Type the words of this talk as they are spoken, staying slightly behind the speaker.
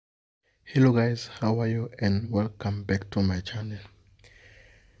Hello guys, how are you and welcome back to my channel.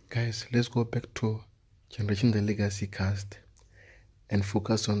 Guys, let's go back to Generation the Legacy cast and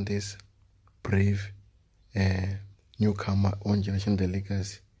focus on this brave newcomer on Generation the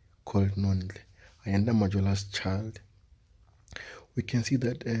Legacy called Nontle. Ayanda Majola's child. We can see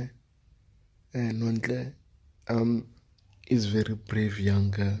that Nontle is very brave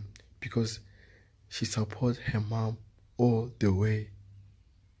young girl because she supports her mom all the way.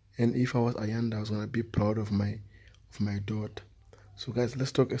 And if I was Ayanda, I was gonna be proud of my daughter. So guys,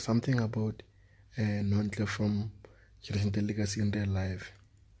 let's talk something about Nontle from Generation the Legacy in real life.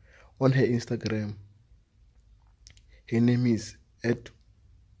 On her Instagram, her name is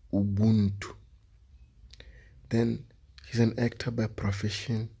 @Ubuntu. Then she's an actor by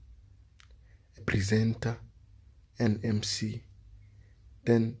profession, a presenter, and MC.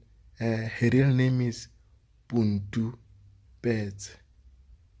 Then her real name is Buntu Birds.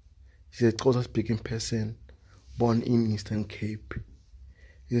 She's a Xhosa speaking person born in Eastern Cape.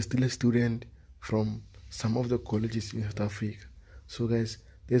 She's still a student from some of the colleges in South Africa. So guys,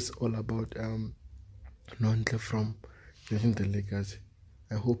 that's all about Nontle from Generation the Legacy.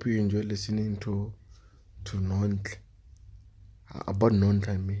 I hope you enjoy listening to Nontle. About Nontle,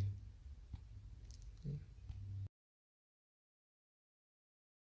 I mean.